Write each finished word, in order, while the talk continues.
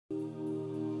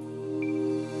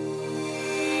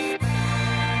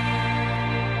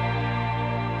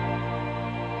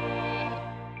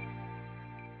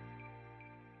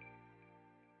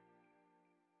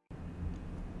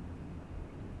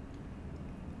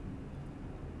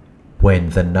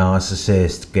when the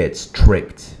narcissist gets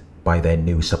tricked by their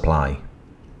new supply.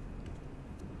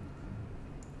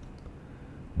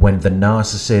 When the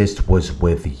narcissist was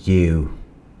with you,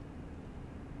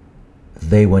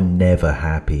 they were never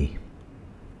happy.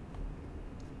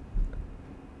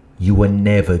 You were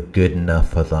never good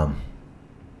enough for them,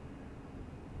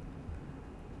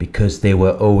 because they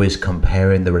were always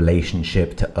comparing the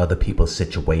relationship to other people's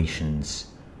situations.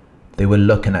 They were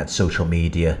looking at social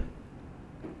media.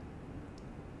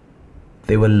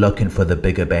 They were looking for the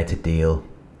bigger, better deal,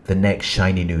 the next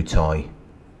shiny new toy.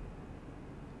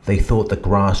 They thought the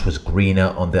grass was greener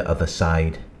on the other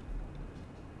side,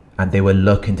 and they were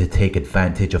looking to take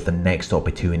advantage of the next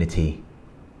opportunity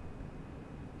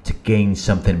to gain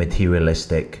something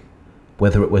materialistic,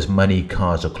 whether it was money,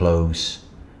 cars, or clothes,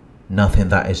 nothing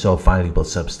that is of valuable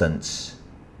substance.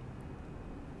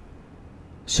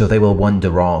 So they will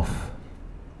wander off.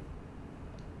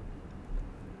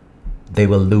 They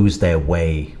will lose their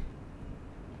way.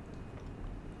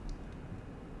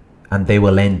 And they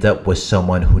will end up with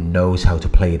someone who knows how to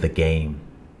play the game.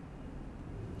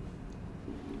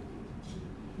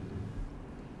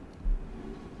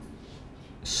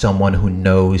 Someone who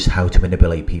knows how to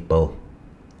manipulate people.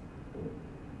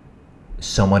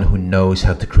 Someone who knows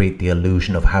how to create the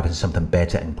illusion of having something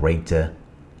better and greater,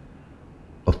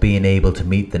 of being able to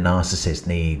meet the narcissist's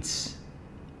needs.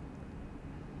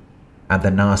 And the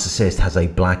narcissist has a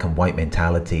black and white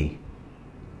mentality.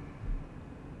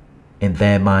 In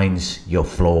their minds, you're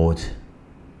flawed.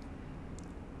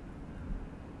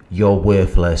 You're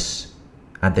worthless,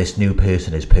 and this new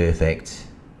person is perfect.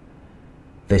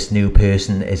 This new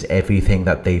person is everything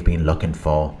that they've been looking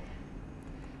for.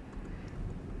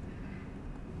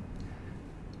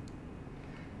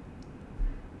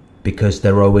 Because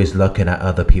they're always looking at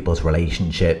other people's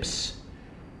relationships.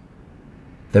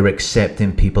 They're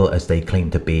accepting people as they claim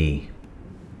to be.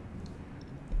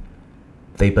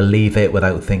 They believe it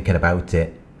without thinking about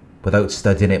it, without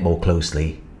studying it more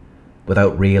closely,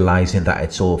 without realizing that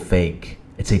it's all fake.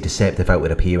 It's a deceptive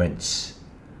outward appearance,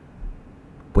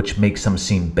 which makes them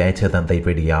seem better than they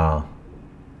really are,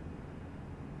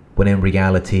 when in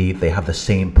reality they have the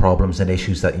same problems and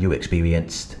issues that you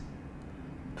experienced.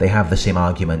 They have the same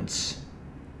arguments,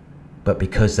 but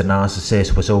because the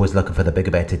narcissist was always looking for the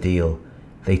bigger, better deal,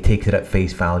 they take it at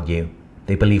face value.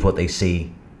 They believe what they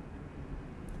see.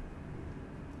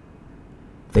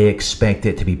 They expect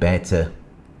it to be better.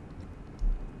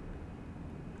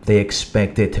 They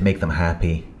expect it to make them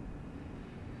happy.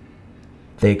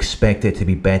 They expect it to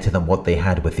be better than what they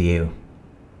had with you.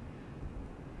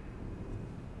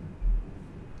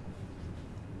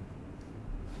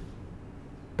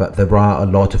 But there are a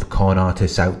lot of con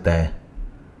artists out there.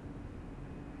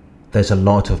 There's a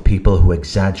lot of people who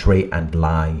exaggerate and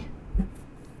lie.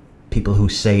 People who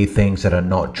say things that are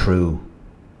not true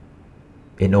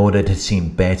in order to seem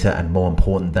better and more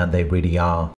important than they really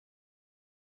are.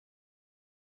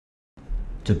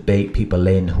 To bait people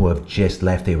in who have just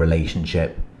left a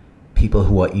relationship. People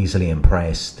who are easily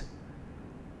impressed.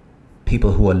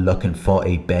 People who are looking for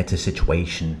a better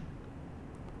situation.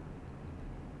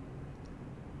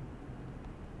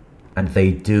 And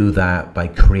they do that by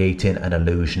creating an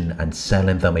illusion and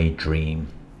selling them a dream,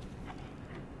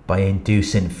 by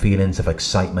inducing feelings of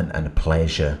excitement and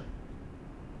pleasure.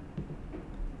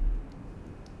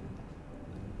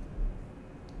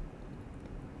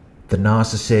 The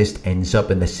narcissist ends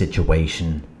up in this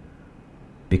situation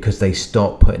because they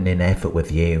stopped putting in effort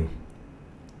with you.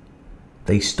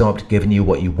 They stopped giving you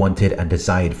what you wanted and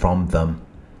desired from them,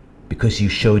 because you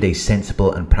showed a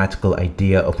sensible and practical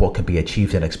idea of what can be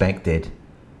achieved and expected.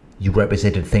 You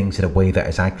represented things in a way that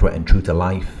is accurate and true to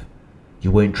life.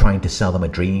 You weren't trying to sell them a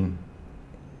dream.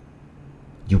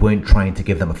 You weren't trying to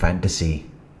give them a fantasy.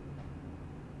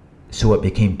 So it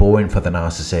became boring for the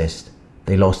narcissist.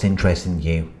 They lost interest in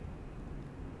you.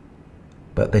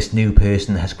 But this new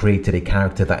person has created a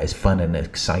character that is fun and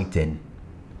exciting.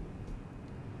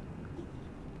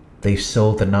 They've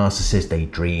sold the narcissist a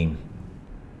dream,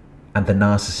 and the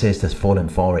narcissist has fallen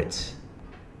for it.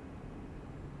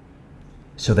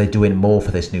 So they're doing more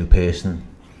for this new person.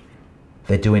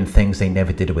 They're doing things they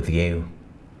never did with you,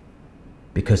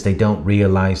 because they don't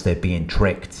realize they're being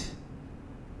tricked.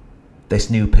 This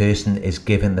new person is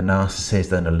giving the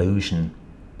narcissist an illusion,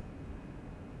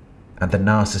 and the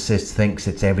narcissist thinks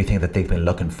it's everything that they've been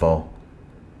looking for.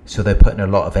 So they're putting a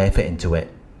lot of effort into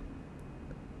it,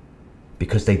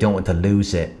 because they don't want to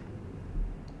lose it.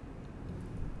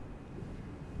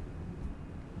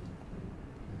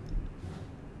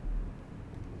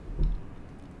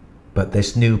 But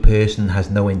this new person has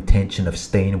no intention of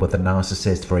staying with the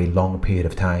narcissist for a long period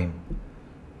of time.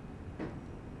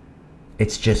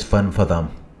 It's just fun for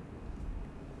them.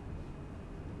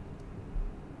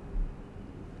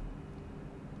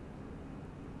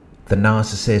 The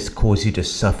narcissist causes you to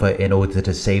suffer in order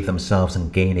to save themselves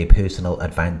and gain a personal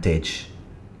advantage.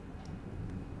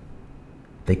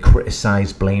 They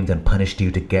criticized, blamed and punished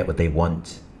you to get what they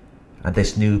want. And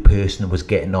this new person was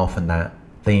getting off on that.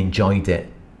 They enjoyed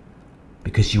it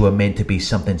because you were meant to be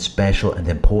something special and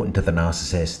important to the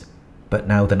narcissist. But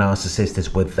now the narcissist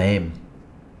is with them.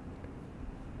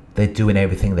 They're doing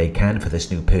everything they can for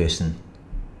this new person.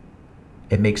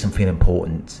 It makes them feel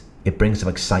important. It brings them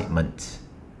excitement.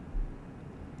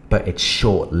 But it's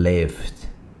short-lived.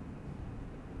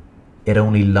 It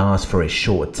only lasts for a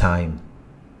short time.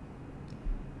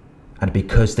 And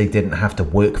because they didn't have to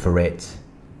work for it,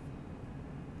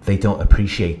 they don't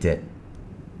appreciate it.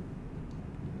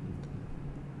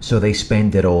 So they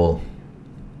spend it all.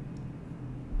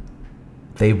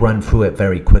 They run through it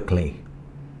very quickly.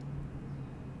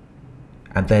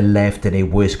 And they're left in a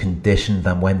worse condition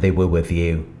than when they were with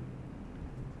you.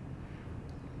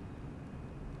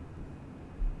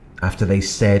 After they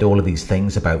said all of these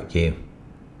things about you.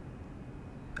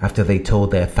 After they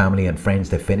told their family and friends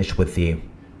they're finished with you.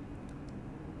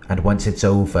 And once it's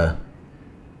over,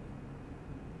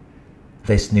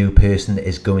 this new person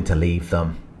is going to leave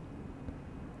them.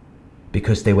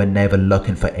 Because they were never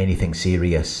looking for anything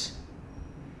serious.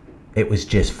 It was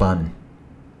just fun.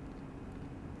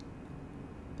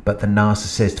 But the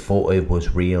narcissist thought it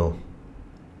was real.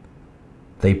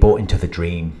 They bought into the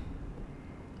dream.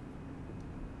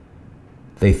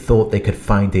 They thought they could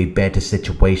find a better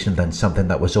situation than something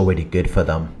that was already good for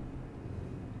them.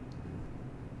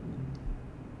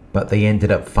 But they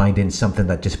ended up finding something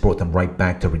that just brought them right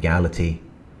back to reality,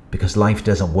 because life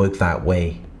doesn't work that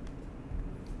way.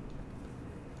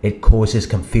 It causes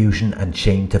confusion and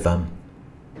shame to them.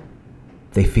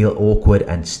 They feel awkward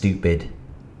and stupid.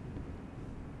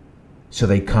 So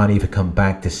they can't even come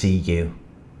back to see you,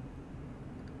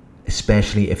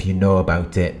 especially if you know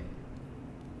about it,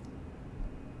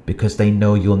 because they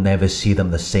know you'll never see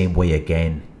them the same way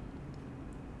again.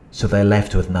 So they're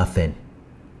left with nothing.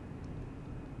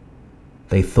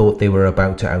 They thought they were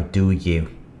about to outdo you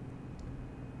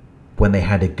when they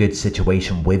had a good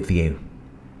situation with you,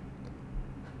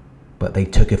 but they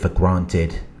took it for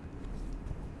granted.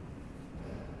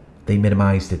 They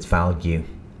minimized its value.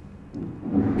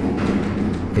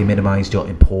 They minimized your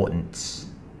importance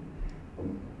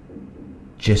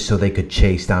just so they could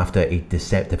chase after a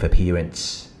deceptive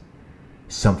appearance,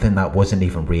 something that wasn't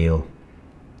even real.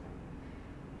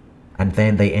 And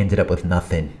then they ended up with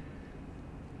nothing.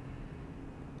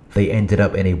 They ended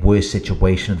up in a worse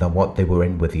situation than what they were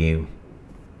in with you.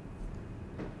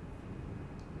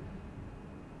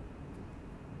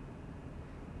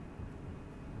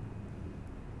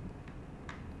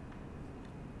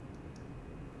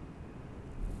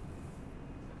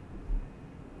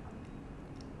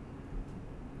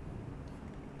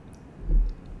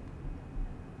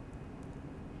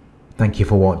 Thank you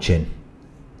for watching.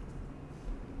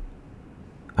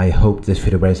 I hope this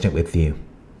video resonated with you.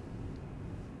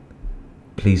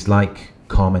 Please like,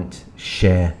 comment,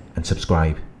 share and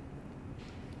subscribe.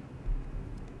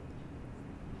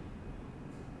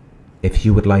 If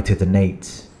you would like to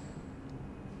donate,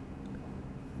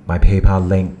 my PayPal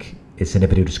link is in the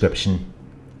video description.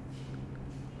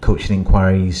 Coaching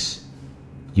inquiries,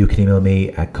 you can email me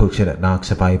at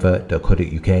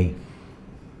coaching@narcsurvivor.co.uk.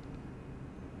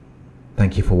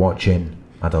 Thank you for watching,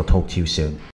 and I'll talk to you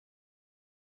soon.